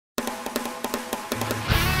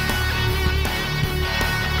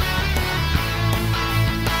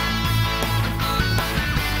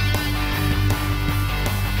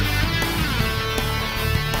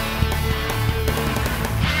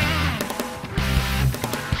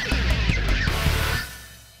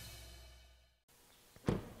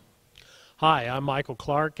Hi, I'm Michael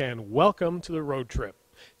Clark and welcome to the road trip.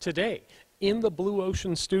 Today, in the Blue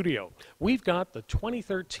Ocean studio, we've got the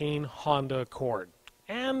 2013 Honda Accord.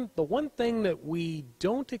 And the one thing that we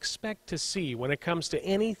don't expect to see when it comes to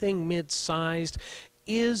anything mid-sized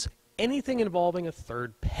is anything involving a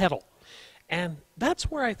third pedal. And that's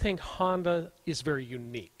where I think Honda is very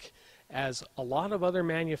unique. As a lot of other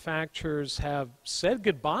manufacturers have said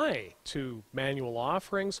goodbye to manual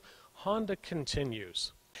offerings, Honda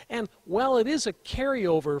continues. And while it is a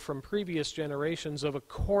carryover from previous generations of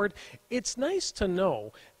Accord, it's nice to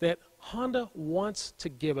know that Honda wants to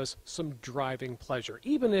give us some driving pleasure,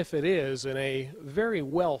 even if it is in a very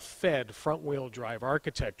well-fed front-wheel drive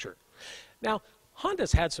architecture. Now,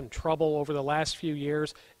 Honda's had some trouble over the last few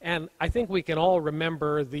years, and I think we can all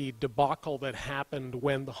remember the debacle that happened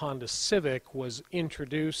when the Honda Civic was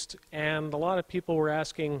introduced, and a lot of people were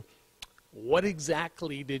asking, what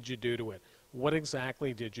exactly did you do to it? What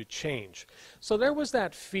exactly did you change? So there was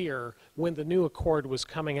that fear when the new Accord was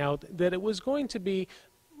coming out that it was going to be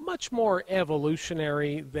much more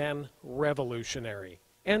evolutionary than revolutionary.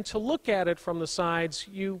 And to look at it from the sides,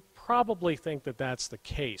 you probably think that that's the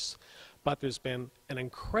case. But there's been an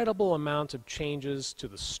incredible amount of changes to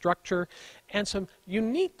the structure and some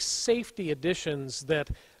unique safety additions that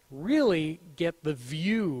really get the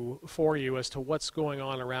view for you as to what's going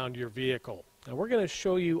on around your vehicle. And we're going to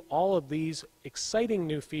show you all of these exciting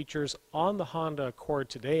new features on the Honda Accord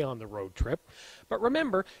today on the road trip. But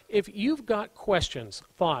remember, if you've got questions,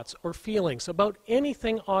 thoughts, or feelings about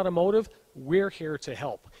anything automotive, we're here to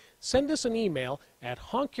help. Send us an email at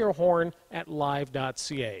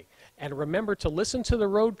honkyourhorn@live.ca. And remember to listen to the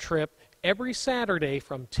road trip every Saturday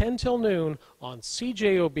from 10 till noon on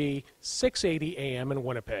CJOB 680 AM in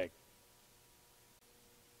Winnipeg.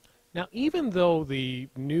 Now, even though the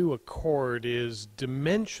new Accord is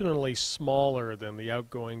dimensionally smaller than the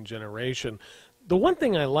outgoing generation, the one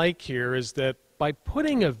thing I like here is that by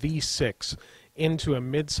putting a V6 into a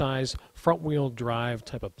mid-size front-wheel drive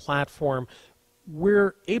type of platform,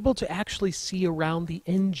 we're able to actually see around the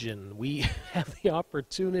engine. We have the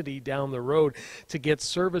opportunity down the road to get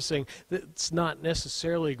servicing that's not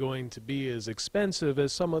necessarily going to be as expensive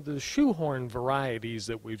as some of the shoehorn varieties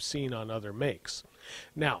that we've seen on other makes.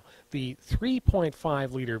 Now, the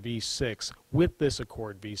 3.5-liter V6 with this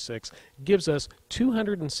Accord V6 gives us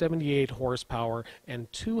 278 horsepower and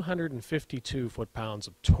 252 foot-pounds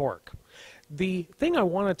of torque. The thing I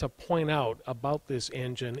wanted to point out about this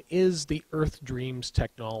engine is the Earth Dreams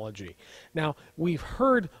technology. Now, we've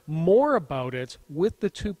heard more about it with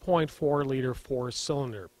the 2.4-liter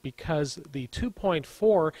four-cylinder because the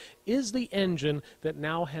 2.4 is the engine that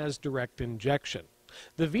now has direct injection.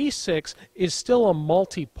 The V6 is still a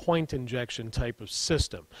multi-point injection type of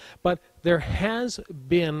system, but there has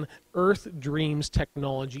been Earth Dreams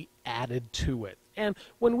technology added to it. And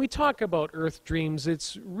when we talk about Earth Dreams,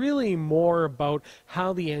 it's really more about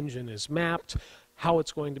how the engine is mapped, how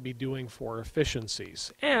it's going to be doing for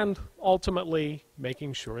efficiencies, and ultimately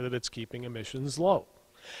making sure that it's keeping emissions low.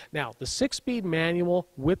 Now, the 6-speed manual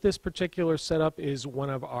with this particular setup is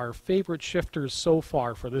one of our favorite shifters so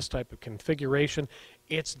far for this type of configuration.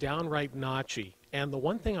 It's downright notchy. And the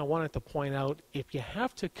one thing I wanted to point out, if you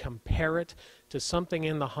have to compare it to something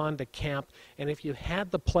in the Honda camp, and if you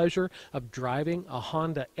had the pleasure of driving a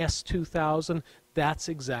Honda S2000, that's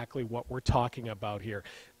exactly what we're talking about here.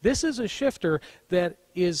 This is a shifter that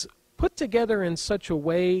is put together in such a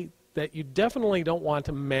way that you definitely don't want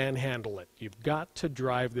to manhandle it. You've got to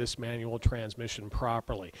drive this manual transmission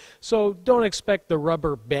properly. So don't expect the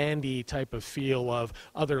rubber bandy type of feel of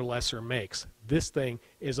other lesser makes. This thing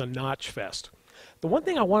is a notch fest. The one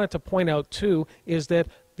thing I wanted to point out too is that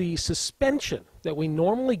the suspension that we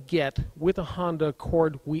normally get with a Honda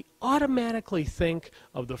Accord, we automatically think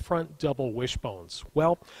of the front double wishbones.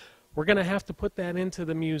 Well, we're going to have to put that into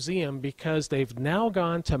the museum because they've now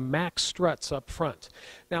gone to max struts up front.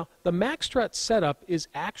 Now, the max strut setup is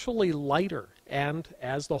actually lighter, and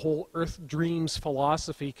as the whole Earth Dreams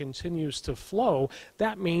philosophy continues to flow,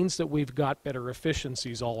 that means that we've got better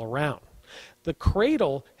efficiencies all around. The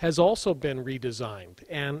cradle has also been redesigned,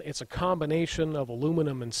 and it's a combination of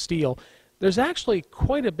aluminum and steel. There's actually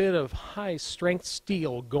quite a bit of high-strength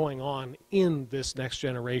steel going on in this next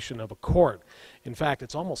generation of Accord. In fact,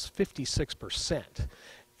 it's almost 56%.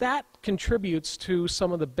 That contributes to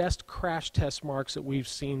some of the best crash test marks that we've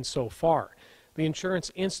seen so far. The Insurance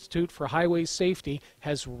Institute for Highway Safety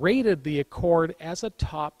has rated the Accord as a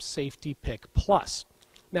top safety pick plus.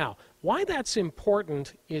 Now, why that's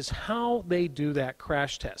important is how they do that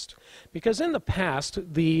crash test. Because in the past,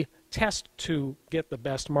 the test to get the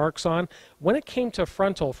best marks on, when it came to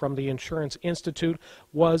frontal from the Insurance Institute,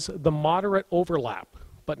 was the moderate overlap.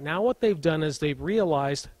 But now what they've done is they've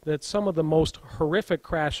realized that some of the most horrific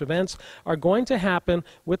crash events are going to happen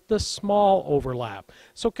with the small overlap.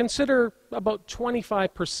 So consider about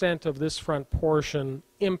 25% of this front portion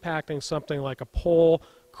impacting something like a pole,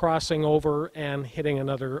 crossing over, and hitting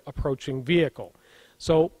another approaching vehicle.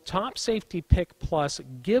 So Top Safety Pick Plus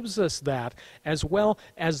gives us that, as well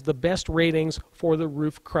as the best ratings for the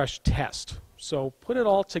roof crush test. So put it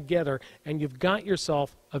all together and you've got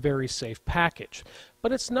yourself a very safe package.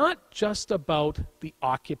 But it's not just about the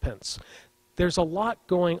occupants. There's a lot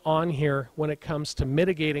going on here when it comes to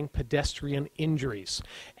mitigating pedestrian injuries.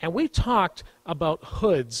 And we talked about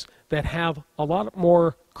hoods that have a lot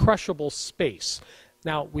more crushable space.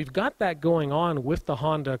 Now, we've got that going on with the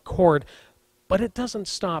Honda Accord, but it doesn't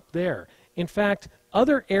stop there. In fact,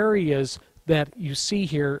 other areas that you see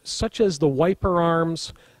here, such as the wiper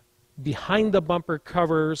arms, behind the bumper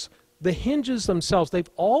covers, the hinges themselves, they've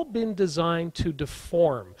all been designed to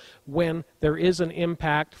deform when there is an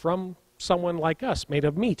impact from someone like us made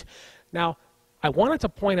of meat. Now, I wanted to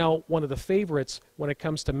point out one of the favorites when it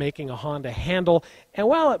comes to making a Honda handle, and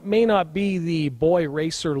while it may not be the boy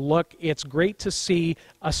racer look, it's great to see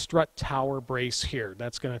a strut tower brace here.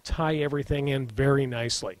 That's going to tie everything in very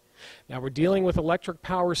nicely. Now, we're dealing with electric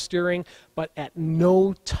power steering, but at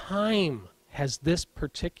no time has this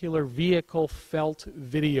particular vehicle felt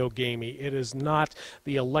video gamey. It is not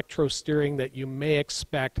the electro steering that you may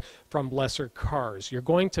expect from lesser cars. You're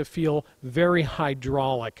going to feel very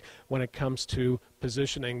hydraulic when it comes to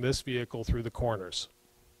positioning this vehicle through the corners.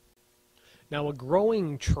 Now, a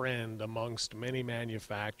growing trend amongst many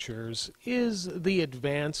manufacturers is the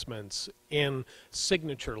advancements in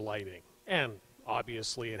signature lighting. And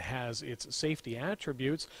obviously it has its safety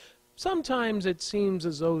attributes. Sometimes it seems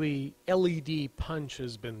as though the LED punch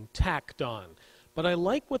has been tacked on, but I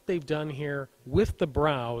like what they've done here with the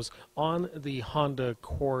brows on the Honda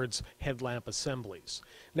Accord's headlamp assemblies.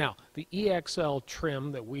 Now, the EX-L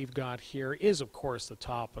trim that we've got here is, of course, the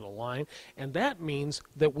top of the line, and that means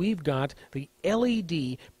that we've got the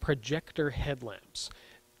LED projector headlamps.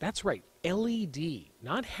 That's right, LED,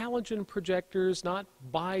 not halogen projectors, not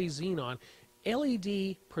bi-xenon.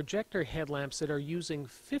 LED projector headlamps that are using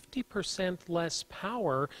 50% less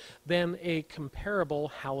power than a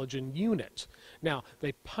comparable halogen unit. Now,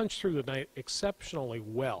 they punch through the night exceptionally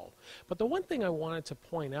well. But the one thing I wanted to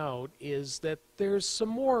point out is that there's some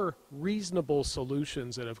more reasonable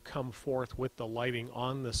solutions that have come forth with the lighting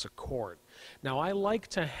on this Accord. Now, I like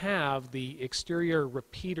to have the exterior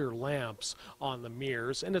repeater lamps on the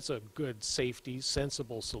mirrors, and it's a good safety,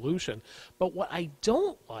 sensible solution. But what I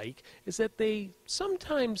don't like is that they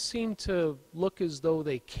sometimes seem to look as though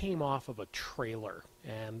they came off of a trailer,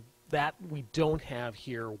 and that we don't have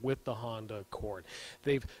here with the Honda Accord.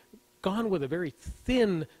 They've gone with a very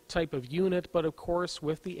thin type of unit, but of course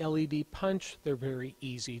with the LED punch, they're very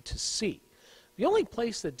easy to see. The only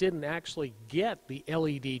place that didn't actually get the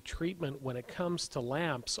LED treatment when it comes to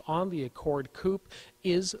lamps on the Accord Coupe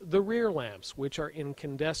is the rear lamps, which are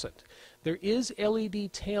incandescent. There is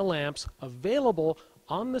LED tail lamps available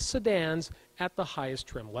on the sedans at the highest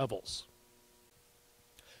trim levels.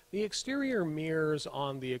 The exterior mirrors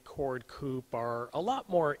on the Accord Coupe are a lot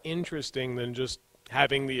more interesting than just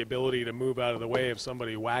having the ability to move out of the way if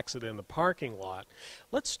somebody whacks it in the parking lot.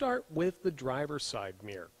 Let's start with the driver's side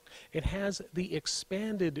mirror. It has the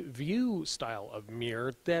expanded view style of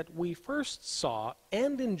mirror that we first saw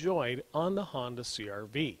and enjoyed on the Honda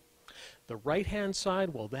CR-V. The right-hand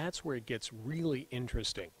side, well, that's where it gets really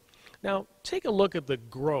interesting. Now, take a look at the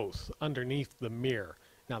growth underneath the mirror.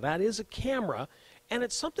 Now, that is a camera, and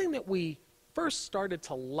it's something that we first started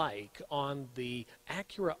to like on the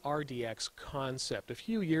Acura RDX concept a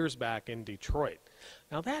few years back in Detroit.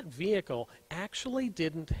 Now, that vehicle actually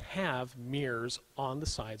didn't have mirrors on the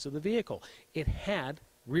sides of the vehicle. It had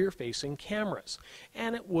rear-facing cameras,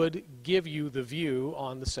 and it would give you the view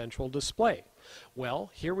on the central display.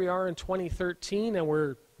 Well, here we are in 2013, and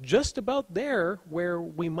we're just about there where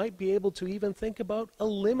we might be able to even think about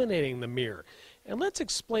eliminating the mirror. And let's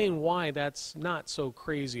explain why that's not so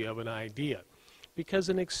crazy of an idea. Because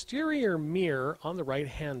an exterior mirror on the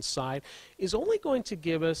right-hand side is only going to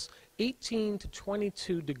give us 18 to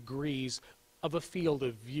 22 degrees of a field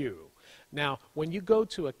of view. Now, when you go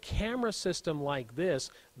to a camera system like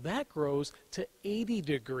this, that grows to 80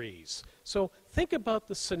 degrees. So think about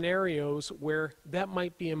the scenarios where that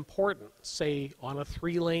might be important, say on a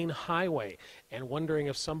 3-lane highway, and wondering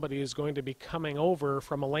if somebody is going to be coming over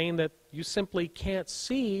from a lane that you simply can't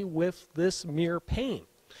see with this mirror pane.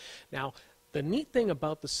 Now, The neat thing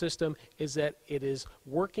about the system is that it is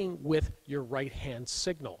working with your right-hand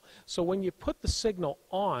signal. So when you put the signal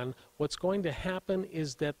on, what's going to happen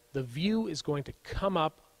is that the view is going to come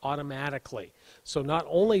up automatically. So not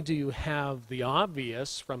only do you have the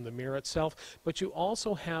obvious from the mirror itself, but you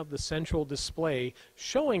also have the central display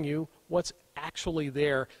showing you what's actually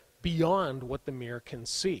there beyond what the mirror can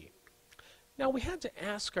see. Now we had to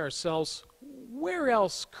ask ourselves, where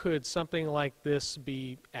else could something like this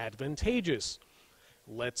be advantageous?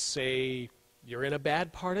 Let's say you're in a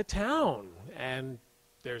bad part of town and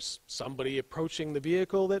there's somebody approaching the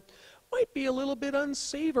vehicle that might be a little bit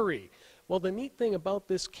unsavory. Well, the neat thing about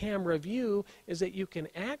this camera view is that you can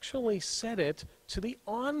actually set it to the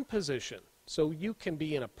on position. So you can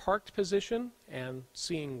be in a parked position and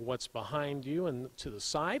seeing what's behind you and to the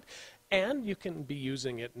side, and you can be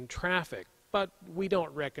using it in traffic. But we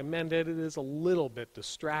don't recommend it. It is a little bit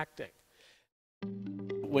distracting.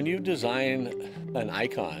 When you design an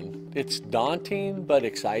icon, it's daunting but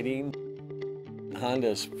exciting.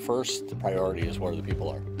 Honda's first priority is where the people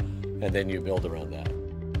are, and then you build around that.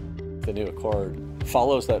 The new Accord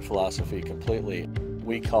follows that philosophy completely.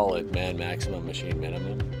 We call it man maximum, machine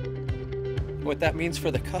minimum. What that means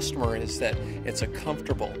for the customer is that it's a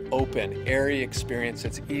comfortable, open, airy experience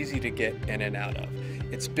that's easy to get in and out of.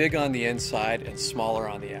 It's big on the inside and smaller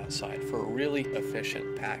on the outside for a really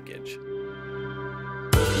efficient package.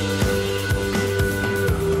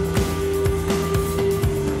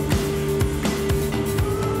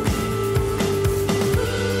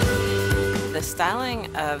 The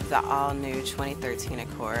styling of the all-new 2013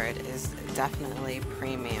 Accord is definitely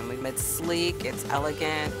premium. It's sleek, it's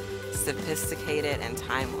elegant, sophisticated, and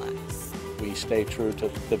timeless. We stay true to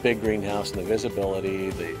the big greenhouse and the visibility,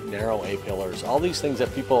 the narrow A-pillars, all these things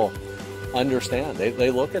that people understand. They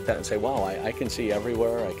look at that and say, wow, I can see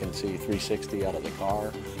everywhere. I can see 360 out of the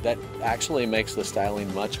car. That actually makes the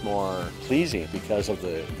styling much more pleasing because of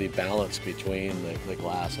the balance between the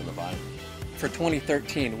glass and the body. For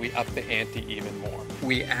 2013, we up the ante even more.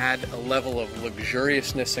 We add a level of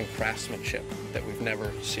luxuriousness and craftsmanship that we've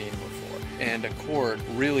never seen before. And Accord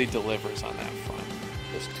really delivers on that front.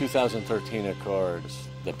 This 2013 Accord is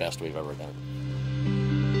the best we've ever done.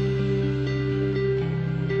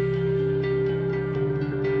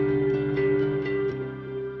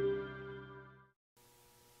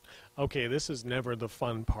 Okay, this is never the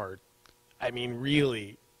fun part. I mean,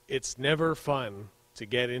 really, it's never fun to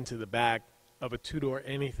get into the back of a two-door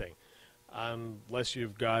anything, unless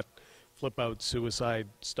you've got flip-out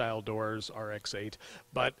suicide-style doors, RX-8.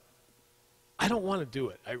 But I don't want to do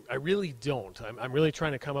it. I really don't. I'm really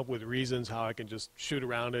trying to come up with reasons how I can just shoot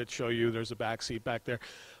around it, show you there's a back seat back there.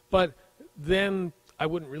 But then I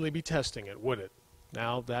wouldn't really be testing it, would it?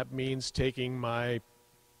 Now, that means taking my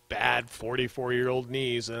bad 44-year-old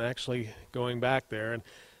knees and actually going back there. And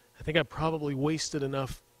I think I probably wasted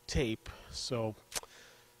enough tape, so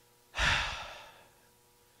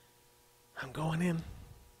I'm going in.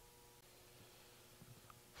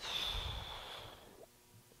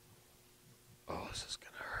 Oh, this is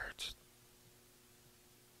gonna hurt.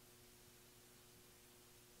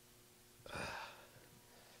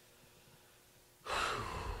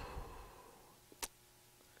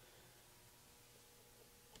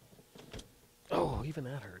 Oh, even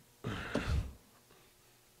that hurt.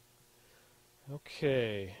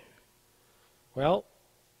 Okay. Well,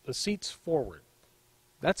 the seat's forward.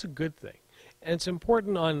 That's a good thing. And it's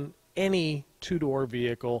important on any two-door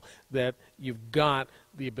vehicle that you've got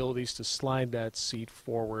the abilities to slide that seat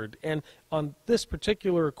forward. And on this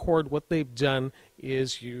particular Accord, what they've done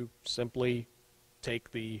is you simply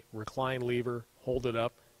take the recline lever, hold it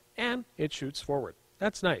up, and it shoots forward.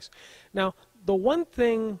 That's nice. Now, the one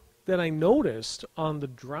thing that I noticed on the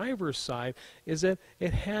driver's side is that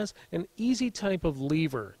it has an easy type of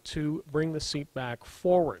lever to bring the seat back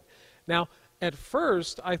forward. Now, at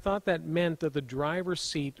first, I thought that meant that the driver's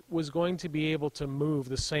seat was going to be able to move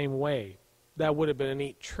the same way. That would have been a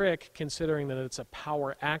neat trick, considering that it's a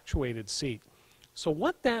power-actuated seat. So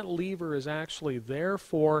what that lever is actually there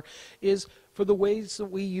for is for the ways that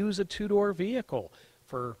we use a two-door vehicle,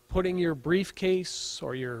 for putting your briefcase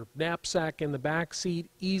or your knapsack in the back seat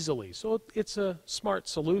easily. So it's a smart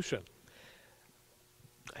solution.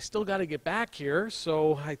 I still got to get back here,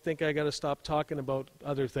 so I think I got to stop talking about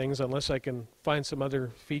other things unless I can find some other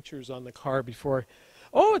features on the car before.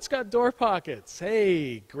 Oh, it's got door pockets.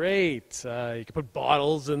 Hey, great. You can put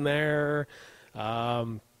bottles in there.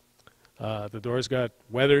 The door's got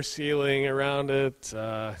weather sealing around it.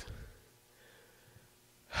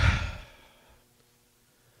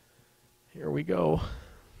 Here we go.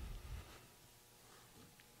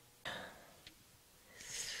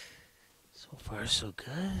 So So far, so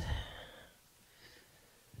good.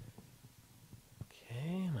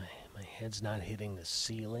 Okay, my head's not hitting the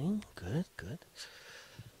ceiling. Good, good.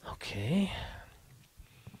 Okay.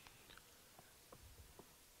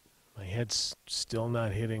 My head's still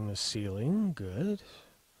not hitting the ceiling. Good.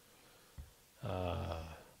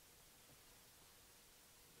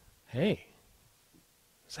 Hey,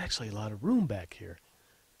 there's actually a lot of room back here.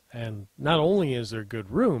 And not only is there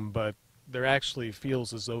good room, but there actually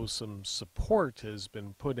feels as though some support has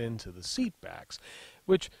been put into the seat backs,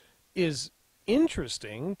 which is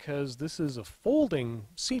interesting because this is a folding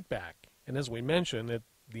seat back. And as we mentioned,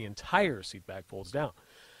 the entire seat back folds down.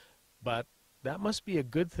 But that must be a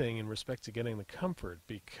good thing in respect to getting the comfort,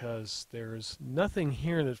 because there's nothing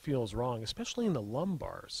here that feels wrong, especially in the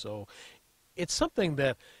lumbar. So it's something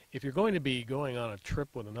that if you're going to be going on a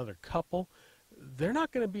trip with another couple, they're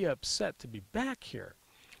not going to be upset to be back here.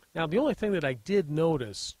 Now, the only thing that I did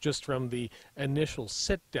notice just from the initial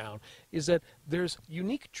sit down is that there's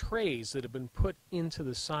unique trays that have been put into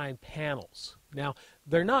the side panels. Now,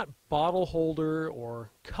 they're not bottle holder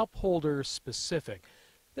or cup holder specific.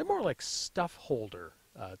 They're more like stuff holder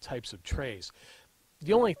types of trays.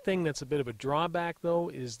 The only thing that's a bit of a drawback, though,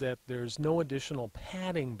 is that there's no additional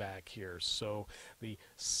padding back here, so the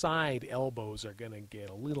side elbows are going to get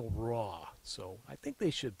a little raw. So I think they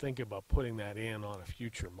should think about putting that in on a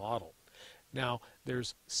future model. Now,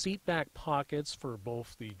 there's seat back pockets for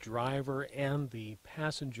both the driver and the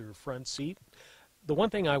passenger front seat. The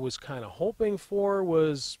one thing I was kind of hoping for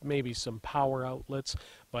was maybe some power outlets,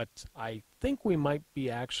 but I think we might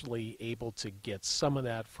be actually able to get some of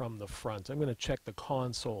that from the front. I'm going to check the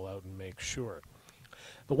console out and make sure.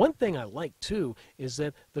 The one thing I like too is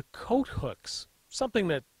that the coat hooks, something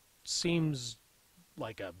that seems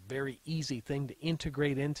like a very easy thing to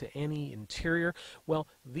integrate into any interior, well,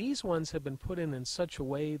 these ones have been put in such a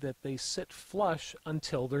way that they sit flush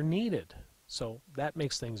until they're needed. So that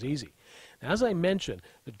makes things easy. Now, as I mentioned,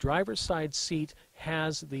 the driver's side seat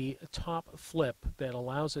has the top flip that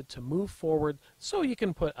allows it to move forward so you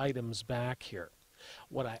can put items back here.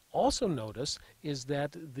 What I also notice is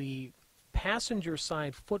that the passenger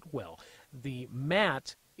side footwell, the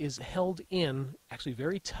mat is held in actually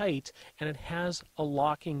very tight, and it has a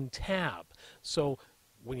locking tab. So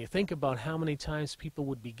when you think about how many times people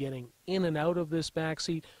would be getting in and out of this back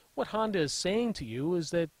seat, what Honda is saying to you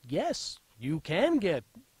is that, yes, you can get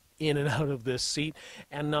in and out of this seat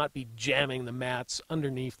and not be jamming the mats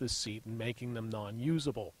underneath the seat and making them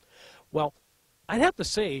non-usable. Well, I'd have to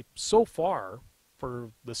say, so far, for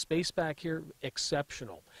the space back here,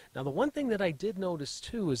 exceptional. Now, the one thing that I did notice,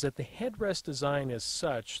 too, is that the headrest design is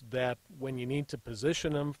such that when you need to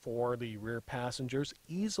position them for the rear passengers,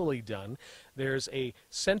 easily done. There's a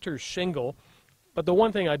center shingle. But the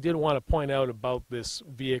one thing I did want to point out about this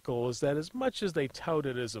vehicle is that as much as they tout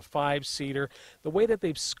it as a 5-seater, the way that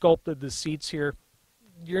they've sculpted the seats here,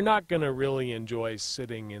 you're not going to really enjoy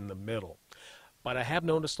sitting in the middle. But I have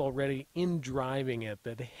noticed already in driving it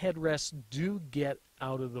that the headrests do get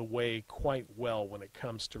out of the way quite well when it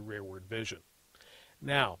comes to rearward vision.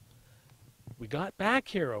 Now, we got back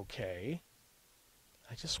here okay.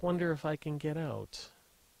 I just wonder if I can get out.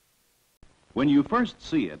 When you first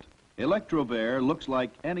see it, Electrovair looks like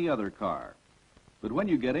any other car, but when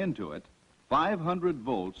you get into it, 500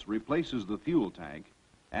 volts replaces the fuel tank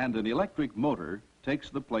and an electric motor takes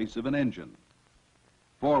the place of an engine.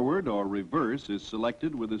 Forward or reverse is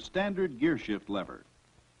selected with a standard gear shift lever.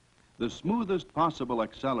 The smoothest possible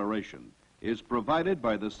acceleration is provided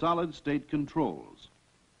by the solid-state controls.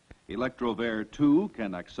 Electrovair 2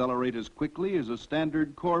 can accelerate as quickly as a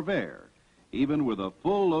standard Corvair, even with a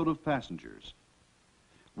full load of passengers.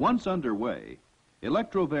 Once underway,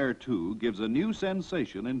 Electrovair 2 gives a new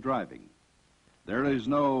sensation in driving. There is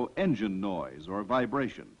no engine noise or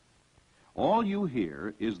vibration. All you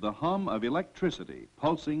hear is the hum of electricity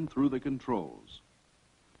pulsing through the controls.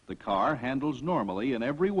 The car handles normally in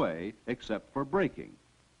every way except for braking.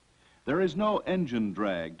 There is no engine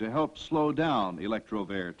drag to help slow down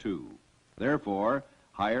Electrovair 2. Therefore,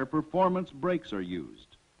 higher performance brakes are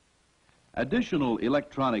used. Additional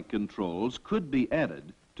electronic controls could be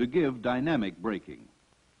added to give dynamic braking.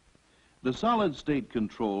 The solid-state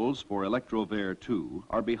controls for Electrovair 2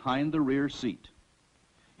 are behind the rear seat.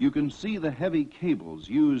 You can see the heavy cables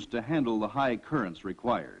used to handle the high currents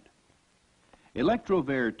required.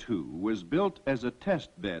 Electrovair 2 was built as a test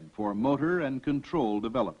bed for motor and control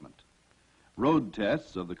development. Road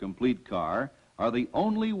tests of the complete car are the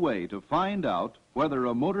only way to find out whether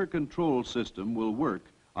a motor control system will work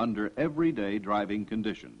under everyday driving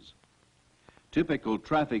conditions. Typical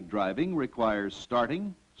traffic driving requires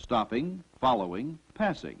starting, stopping, following,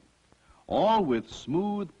 passing. all with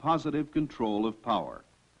smooth, positive control of power.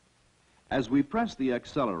 As we press the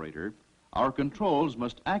accelerator, our controls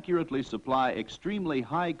must accurately supply extremely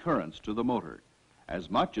high currents to the motor, as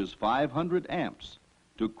much as 500 amps,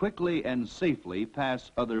 to quickly and safely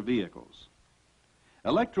pass other vehicles.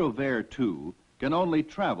 ElectroVair 2 can only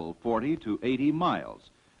travel 40 to 80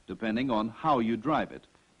 miles, depending on how you drive it,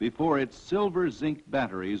 before its silver zinc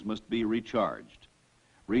batteries must be recharged.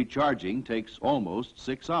 Recharging takes almost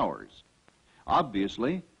 6 hours.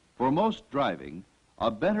 Obviously, for most driving,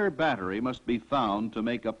 a better battery must be found to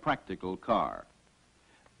make a practical car.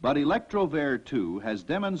 But ElectroVair 2 has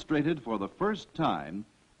demonstrated for the first time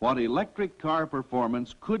what electric car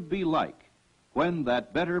performance could be like when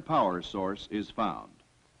that better power source is found.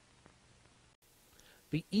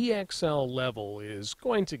 The EX-L level is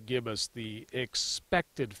going to give us the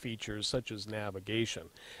expected features such as navigation.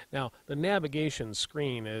 Now, the navigation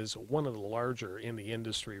screen is one of the larger in the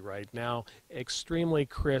industry right now, extremely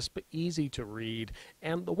crisp, easy to read,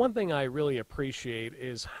 and the one thing I really appreciate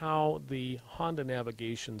is how the Honda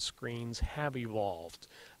navigation screens have evolved.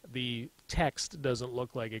 The text doesn't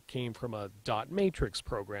look like it came from a dot matrix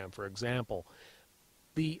program, for example.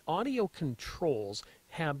 The audio controls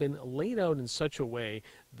have been laid out in such a way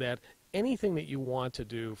that anything that you want to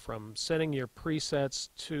do, from setting your presets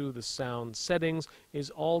to the sound settings, is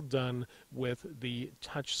all done with the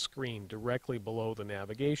touch screen directly below the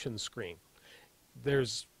navigation screen.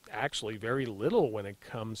 There's actually very little when it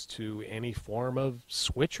comes to any form of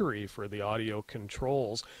switchery for the audio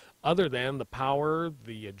controls, other than the power,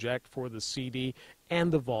 the eject for the CD,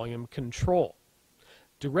 and the volume control.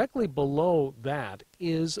 Directly below that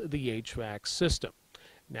is the HVAC system.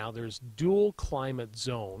 Now there's dual climate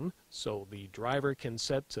zone, so the driver can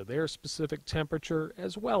set to their specific temperature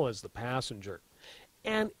as well as the passenger.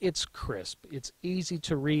 And it's crisp, it's easy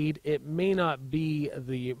to read. It may not be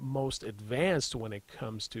the most advanced when it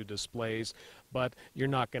comes to displays, but you're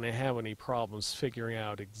not going to have any problems figuring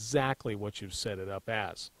out exactly what you've set it up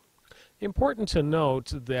as. Important to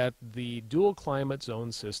note that the dual climate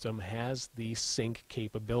zone system has the sync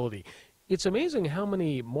capability. It's amazing how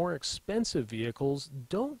many more expensive vehicles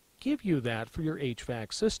don't give you that for your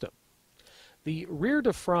HVAC system. The rear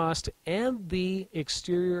defrost and the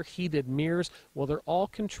exterior heated mirrors, well, they're all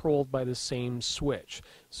controlled by the same switch.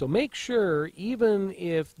 So make sure, even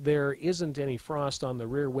if there isn't any frost on the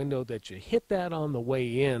rear window, that you hit that on the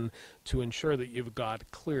way in to ensure that you've got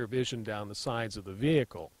clear vision down the sides of the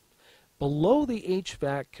vehicle. Below the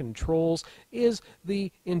HVAC controls is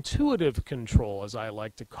the intuitive control, as I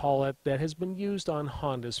like to call it, that has been used on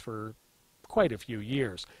Hondas for quite a few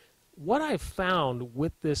years. What I've found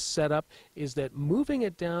with this setup is that moving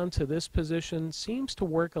it down to this position seems to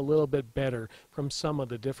work a little bit better from some of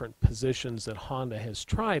the different positions that Honda has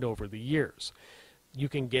tried over the years. You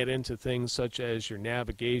can get into things such as your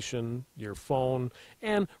navigation, your phone,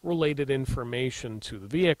 and related information to the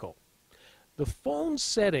vehicle. The phone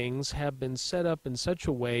settings have been set up in such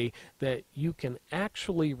a way that you can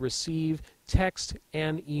actually receive text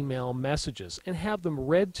and email messages and have them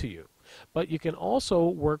read to you. But you can also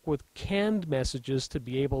work with canned messages to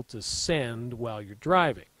be able to send while you're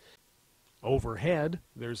driving. Overhead,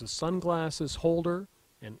 there's a sunglasses holder,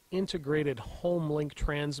 an integrated home link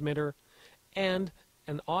transmitter, and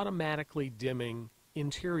an automatically dimming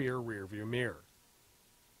interior rearview mirror.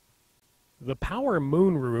 The power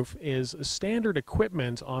moonroof is standard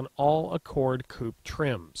equipment on all Accord Coupe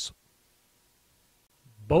trims.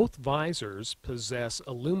 Both visors possess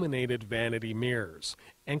illuminated vanity mirrors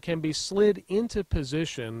and can be slid into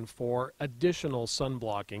position for additional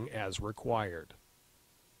sunblocking as required.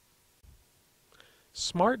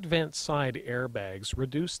 Smart vent side airbags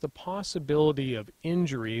reduce the possibility of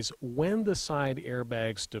injuries when the side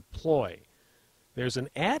airbags deploy. There's an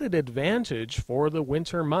added advantage for the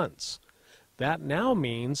winter months. That now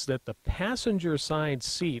means that the passenger side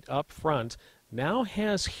seat up front now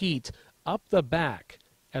has heat up the back,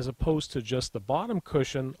 as opposed to just the bottom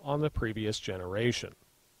cushion on the previous generation.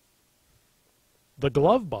 The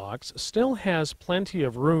glove box still has plenty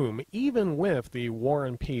of room, even with the War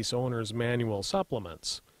and Peace owner's manual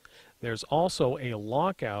supplements. There's also a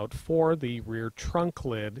lockout for the rear trunk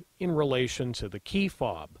lid in relation to the key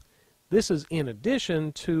fob. This is in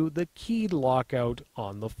addition to the keyed lockout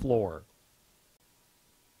on the floor.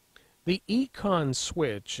 The Econ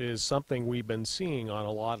switch is something we've been seeing on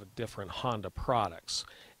a lot of different Honda products,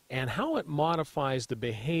 and how it modifies the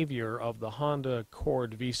behavior of the Honda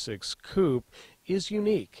Accord V6 Coupe is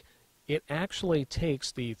unique. It actually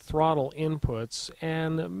takes the throttle inputs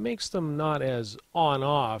and makes them not as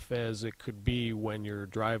on-off as it could be when you're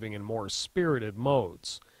driving in more spirited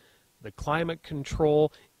modes. The climate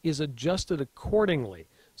control is adjusted accordingly,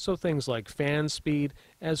 so things like fan speed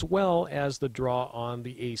as well as the draw on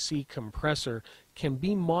the AC compressor can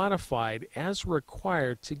be modified as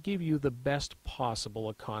required to give you the best possible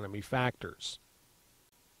economy factors.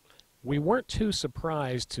 We weren't too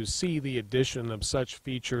surprised to see the addition of such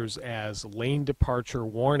features as lane departure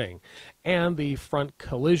warning and the front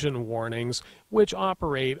collision warnings, which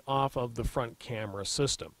operate off of the front camera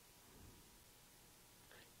system.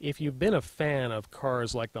 If you've been a fan of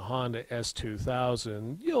cars like the Honda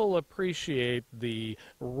S2000, you'll appreciate the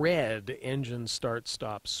red engine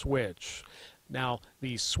start-stop switch. Now,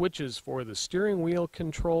 these switches for the steering wheel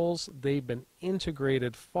controls, they've been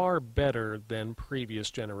integrated far better than previous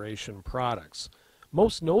generation products.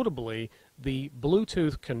 Most notably, the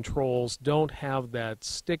Bluetooth controls don't have that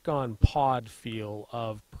stick-on pod feel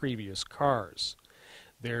of previous cars.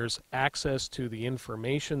 There's access to the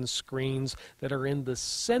information screens that are in the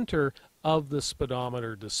center of the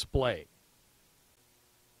speedometer display.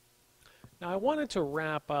 Now, I wanted to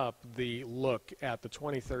wrap up the look at the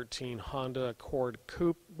 2013 Honda Accord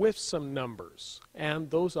Coupe with some numbers, and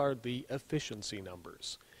those are the efficiency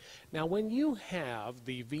numbers. Now, when you have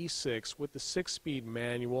the V6 with the 6-speed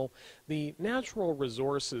manual, the natural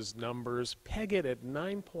resources numbers peg it at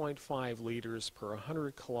 9.5 liters per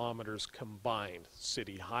 100 kilometers combined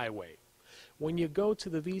city highway. When you go to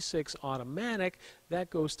the V6 automatic, that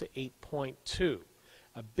goes to 8.2.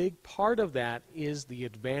 A big part of that is the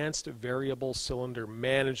advanced variable cylinder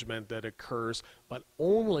management that occurs, but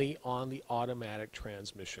only on the automatic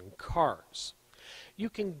transmission cars. You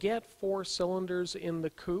can get 4 cylinders in the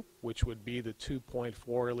coupe, which would be the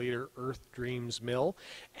 2.4-liter Earth Dreams mill,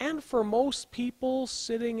 and for most people,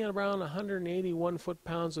 sitting at around 181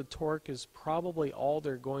 foot-pounds of torque is probably all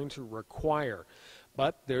they're going to require.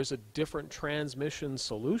 But there's a different transmission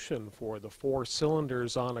solution for the 4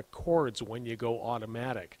 cylinders on Accords when you go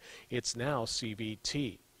automatic. It's now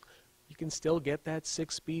CVT. You can still get that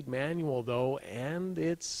 6-speed manual though, and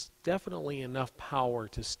it's definitely enough power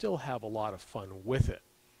to still have a lot of fun with it.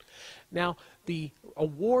 Now, the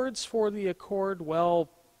awards for the Accord, well,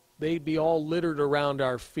 they'd be all littered around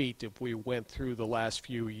our feet if we went through the last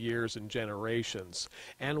few years and generations.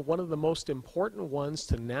 And one of the most important ones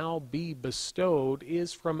to now be bestowed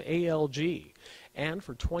is from ALG. And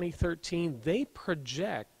for 2013, they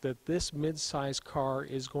project that this mid-size car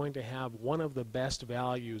is going to have one of the best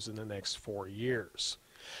values in the next 4 years.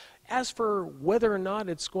 As for whether or not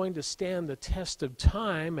it's going to stand the test of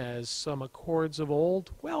time as some Accords of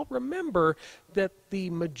old, well, remember that the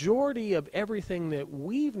majority of everything that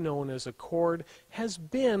we've known as Accord has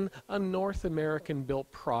been a North American built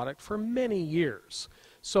product for many years.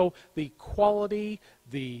 So the quality,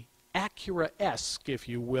 the Acura-esque, if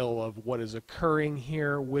you will, of what is occurring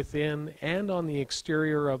here within and on the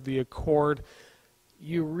exterior of the Accord,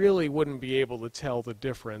 you really wouldn't be able to tell the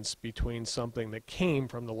difference between something that came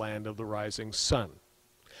from the land of the rising sun.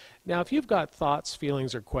 Now, if you've got thoughts,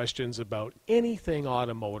 feelings, or questions about anything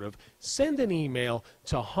automotive, send an email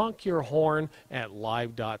to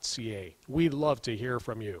honkyourhorn@live.ca. We'd love to hear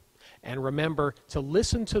from you. And remember to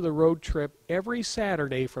listen to The Road Trip every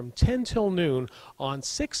Saturday from 10 till noon on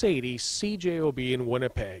 680 CJOB in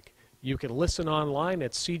Winnipeg. You can listen online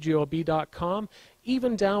at cjob.com,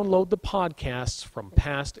 even download the podcasts from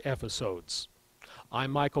past episodes. I'm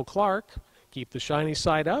Michael Clark. Keep the shiny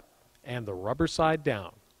side up and the rubber side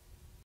down.